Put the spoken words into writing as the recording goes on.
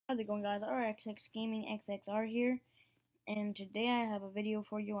How's it going, guys? RXX Gaming XXR here, and today I have a video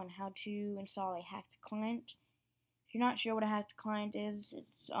for you on how to install a hacked client. If you're not sure what a hacked client is,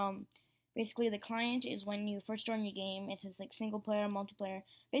 it's basically the client is when you first join your game. It says like single player, multiplayer,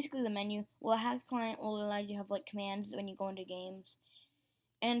 basically the menu. Well, a hacked client will allow you to have like commands when you go into games,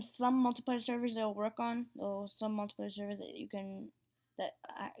 and some multiplayer servers they'll work on. Though some multiplayer servers that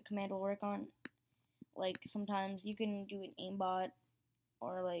command will work on. Like sometimes you can do an aimbot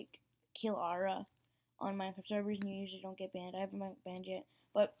or like kill Ara on Minecraft servers, and you usually don't get banned. I haven't been banned yet,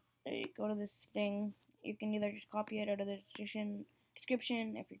 but go to this thing. You can either just copy it out of the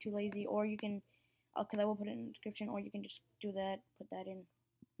description if you're too lazy, or you can, because I will put it in the description, or you can just do that, put that in,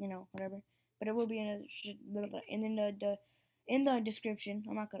 whatever. But it will be in the description.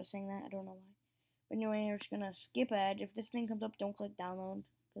 I'm not gonna sing that. I don't know why. But anyway, you're just gonna skip ad. If this thing comes up, don't click download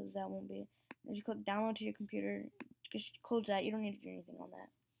because that won't be. If you click download to your computer, just close that. You don't need to do anything on that.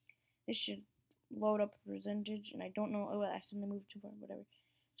 This should load up a percentage, and I don't know. Oh, I accidentally moved too far. Whatever.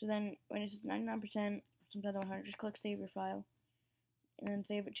 So then, when it's 99%, sometimes 100, just click save your file, and then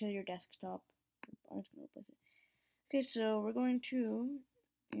save it to your desktop. I'm just gonna replace it. Okay, so we're going to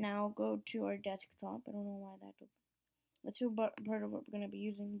now go to our desktop. I don't know why that. That's part of what we're gonna be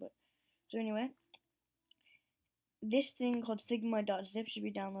using, but so anyway, this thing called sigma.zip should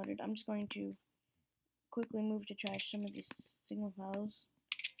be downloaded. I'm just going to quickly move to trash some of these Sigma files.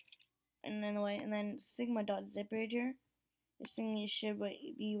 And then sigma.zip right here. This thing should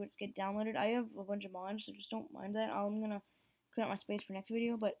be what get downloaded. I have a bunch of mods, so just don't mind that. I'm gonna clear out my space for next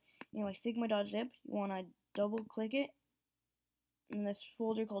video. But anyway, sigma.zip, you wanna double click it, and this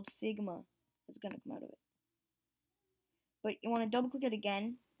folder called Sigma is gonna come out of it. But you wanna double click it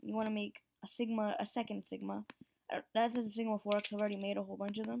again. You wanna make a second Sigma. That's a Sigma 4 because I've already made a whole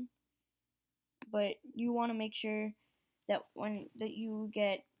bunch of them. But you wanna make sure that you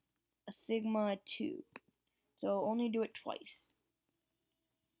get a Sigma 2. So only do it twice.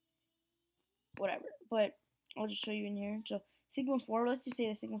 Whatever. But I'll just show you in here. So Sigma 4, let's just say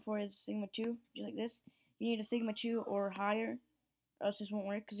the Sigma 4 is Sigma 2, just like this. You need a Sigma 2 or higher, or else this won't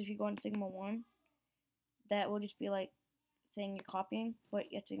work, because if you go on Sigma 1, that will just be like saying you're copying, but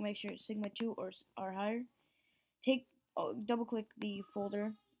you have to make sure it's Sigma 2 or higher. Double click the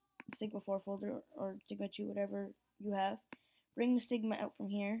folder, Sigma 4 folder, or Sigma 2, whatever you have. Bring the Sigma out from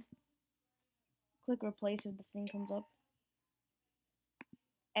here. Click replace if the thing comes up.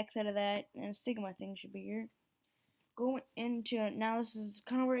 X out of that, and a Sigma thing should be here. Go into, now this is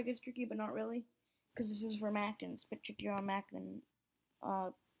kind of where it gets tricky, but not really, because this is for Mac, and it's a bit trickier on Mac than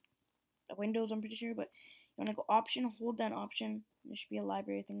Windows, I'm pretty sure. But you want to go option, hold down option, there should be a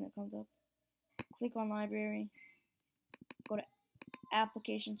library thing that comes up. Click on library, go to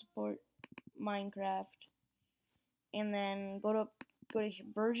application support, Minecraft, and then go to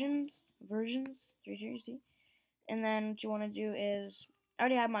versions, right here, you see? And then what you want to do is, I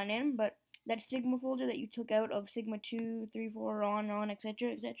already have mine in, but that Sigma folder that you took out of Sigma 2, 3, 4, on,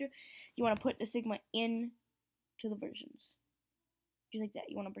 etc., etc., you want to put the Sigma in to the versions. Just like that.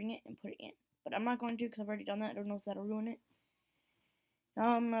 You want to bring it and put it in. But I'm not going to because I've already done that. I don't know if that'll ruin it.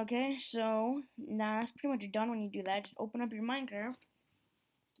 Okay, so now that's pretty much done when you do that. Just open up your Minecraft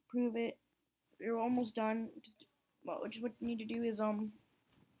to prove it. You're almost done. What you need to do is,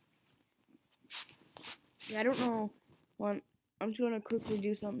 yeah, I don't know. I'm just gonna quickly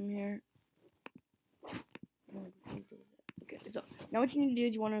do something here. Okay, so now what you need to do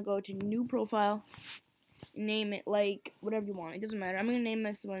is you want to go to new profile, name it like whatever you want. It doesn't matter. I'm gonna name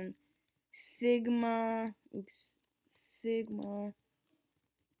this one Sigma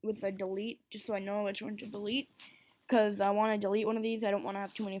with a delete, just so I know which one to delete. Because I want to delete one of these. I don't want to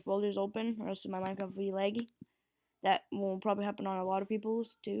have too many folders open, or else my Minecraft will be laggy. That will probably happen on a lot of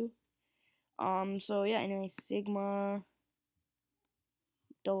people's too. So yeah, anyway, Sigma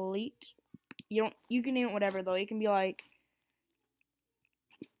delete. You can name it whatever though. It can be like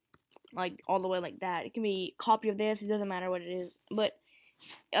all the way like that. It can be copy of this. It doesn't matter what it is. But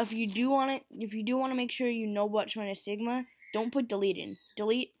if you do want to make sure you know which one is Sigma, don't put delete in.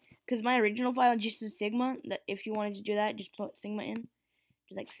 Delete, because my original file just is Sigma. That if you wanted to do that, just put Sigma in,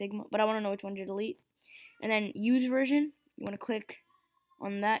 just like Sigma. But I want to know which one to delete. And then use version. You want to click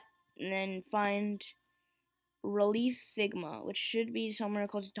on that, and then find release Sigma, which should be somewhere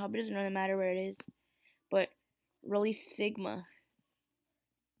close to the top. It doesn't really matter where it is, but release Sigma.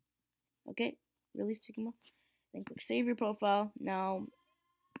 Okay, release Sigma. Then click save your profile. Now,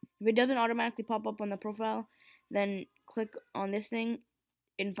 if it doesn't automatically pop up on the profile, then click on this thing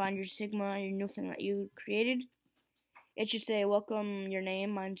and find your Sigma, your new thing that you created. It should say welcome your name.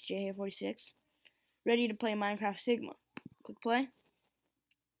 Mine's JH46. Ready to play Minecraft Sigma. Click play.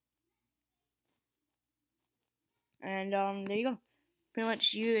 And there you go. Pretty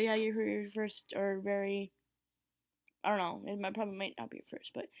much you have your first or very, I don't know, it might not be your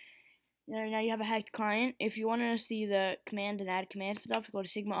first, but now you have a hacked client. If you want to see the command and add command stuff, go to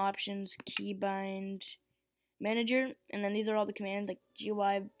Sigma options, keybind manager, and then these are all the commands like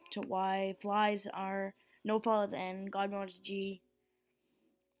GY to Y, flies are, no fall at the end, God mode is G.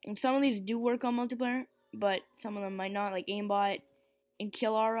 And some of these do work on multiplayer, but some of them might not, like aimbot and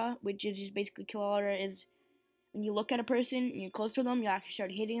kill aura, which is just basically kill aura is when you look at a person and you're close to them, you actually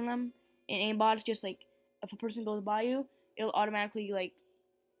start hitting them. And aimbot is just like if a person goes by you, it'll automatically like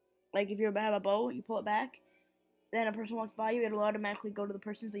if you have a bow, you pull it back. Then a person walks by you, it'll automatically go to the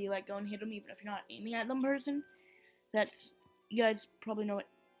person, so you let go and hit them, even if you're not aiming at them person. That's you guys probably know what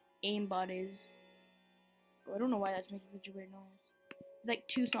aimbot is. I don't know why that's making such a weird noise. It's like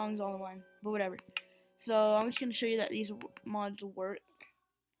two songs all in one, but whatever. So I'm just gonna show you that these mods work.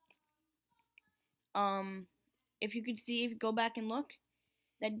 If you could see, if you go back and look,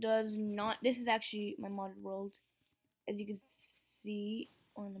 that does not. This is actually my modded world, as you can see.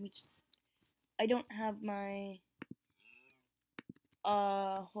 Oh, let me. I don't have my.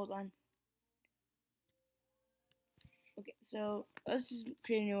 Hold on. Okay, so let's just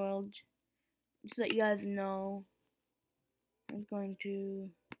create a new world. Just to let you guys know, I'm going to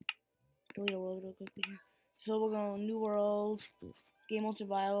delete a world real quickly here. So we're going new world, game mode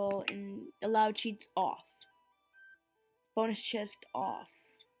survival, and allow cheats off. Bonus chest off.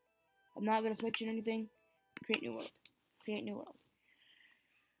 I'm not gonna switch in anything. Create new world. Create new world.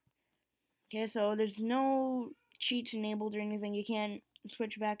 Okay, so there's no cheats enabled or anything. You can't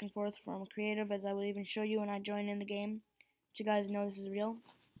switch back and forth from creative, as I will even show you when I join in the game. So you guys know this is real.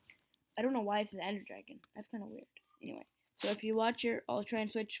 I don't know why it's an Ender Dragon. That's kind of weird. Anyway, so if you watch it, I'll try and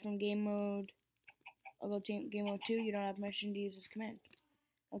switch from game mode. I'll go to game mode 2. You don't have permission to use this command.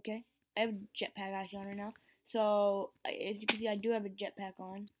 Okay? I have a jetpack actually on right now. So, as you can see, I do have a jetpack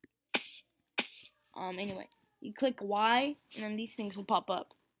on. Anyway, you click Y, and then these things will pop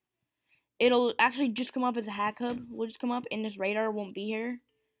up. It'll actually just come up as a hack hub. Will just come up, and this radar won't be here.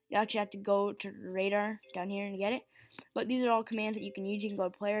 You actually have to go to radar down here and get it. But these are all commands that you can use. You can go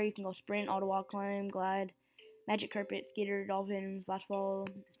to player, you can go sprint, auto walk, climb, glide, magic carpet, skater, dolphin, fast fall,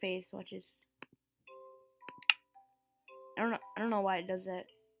 face. Watch this. I don't know why it does that.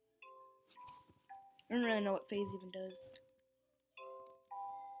 I don't really know what phase even does.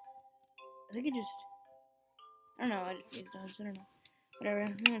 I think it just, I don't know what phase does. I don't know. Whatever.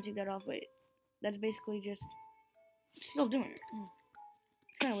 I'm gonna take that off. But that's basically just still doing it.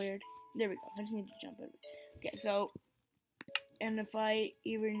 Kind of weird. There we go. I just need to jump over. Okay, so, and if I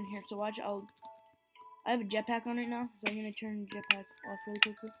even here, so watch, I have a jetpack on it now, so I'm gonna turn the jetpack off really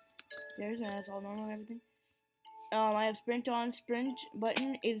quickly. There's, and that's all normal and everything. I have sprint on. Sprint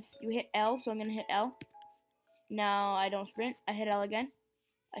button is you hit L, so I'm gonna hit L. Now I don't sprint. I hit L again.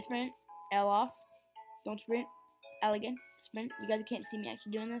 I sprint. L off. Don't sprint. L again. Sprint. You guys can't see me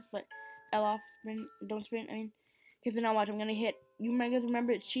actually doing this, but L off. Sprint. Don't sprint. I mean, because now watch. I'm gonna hit. You guys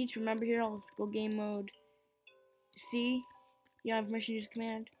remember it's cheats. Remember here. I'll go game mode C. You don't have permission to use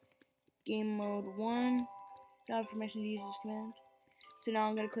command. Game mode 1. You don't have permission to use this command. So now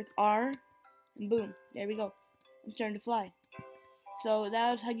I'm gonna click R, and boom. There we go. I'm starting to fly. So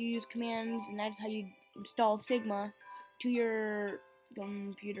that's how you use commands, and that's how you install Sigma to your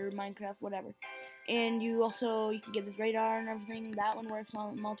computer, Minecraft, whatever. And you can get this radar and everything. That one works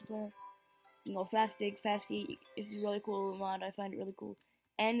on multiplayer. You can go fast dig, fast eat. This is a really cool mod. I find it really cool.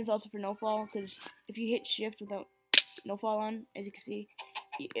 And it's also for no fall, because if you hit shift without no fall on, as you can see,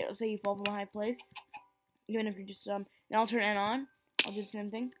 it'll say you fall from a high place. Even if you're just then I'll turn N on. I'll do the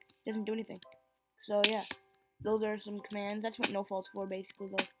same thing. It doesn't do anything. So yeah. Those are some commands. That's what no fall's for,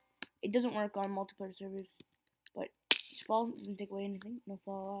 basically, though. It doesn't work on multiplayer servers, but fall doesn't take away anything. No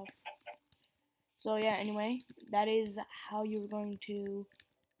fall off. So yeah, anyway, that is how you're going to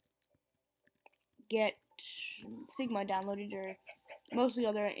get Sigma downloaded, or mostly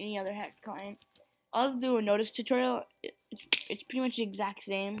any other hacked client. I'll do a notice tutorial. It's pretty much the exact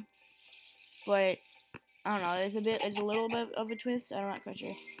same, but I don't know. It's a little bit of a twist. I'm not quite sure.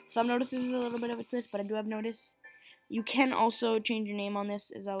 Some notices is a little bit of a twist, but I do have notice. You can also change your name on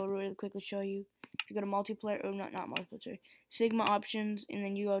this, as I will really quickly show you. If you go to multiplayer, or not multiplayer, sorry, Sigma options, and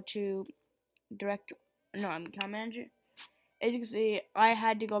then you go to account manager. As you can see, I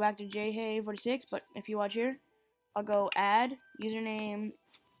had to go back to JHey46, but if you watch here, I'll go add username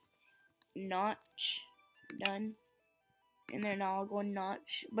Notch, done, and then I'll go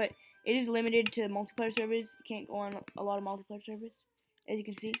Notch, but it is limited to multiplayer servers. You can't go on a lot of multiplayer servers, as you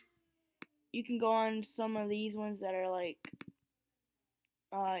can see. You can go on some of these ones that are like,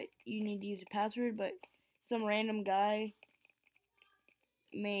 you need to use a password, but some random guy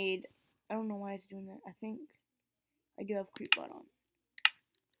made. I don't know why it's doing that. I think I do have Creepbot on.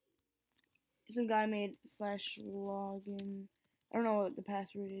 Some guy made /login. I don't know what the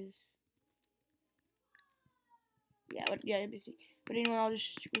password is. Yeah, but yeah, basically. But anyway, I'll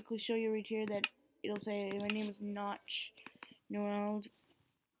just quickly show you right here that it'll say my name is Notch Noel.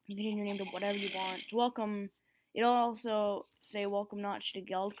 You can change your name to whatever you want. Welcome. It'll also say welcome Notch to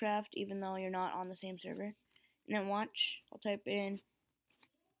Guildcraft, even though you're not on the same server. And then watch. I'll type in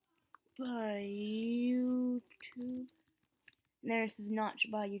by YouTube. And there it says Notch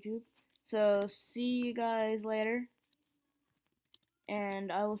by YouTube. So see you guys later.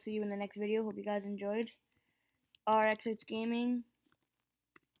 And I will see you in the next video. Hope you guys enjoyed. RX8 Gaming.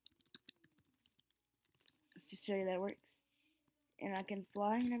 Let's just show you that it works. And I can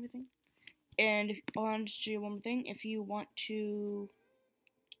fly and everything. And I want to show you one more thing. If you want to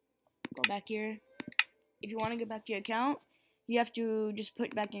go back here, if you want to get back to your account, you have to just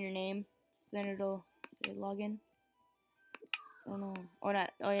put back in your name. Then it'll say login. Oh no, or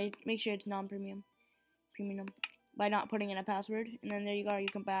not. Oh, yeah, make sure it's non-premium, premium, by not putting in a password. And then there you go. You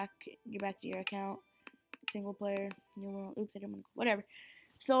come back. You're back to your account. Single player. New world. Oops, I didn't want to. Whatever.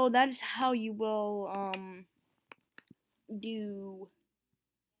 So that is how you will do.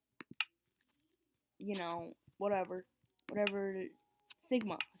 You know, whatever.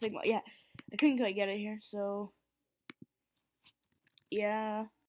 Sigma. Yeah. I couldn't quite get it here, so yeah.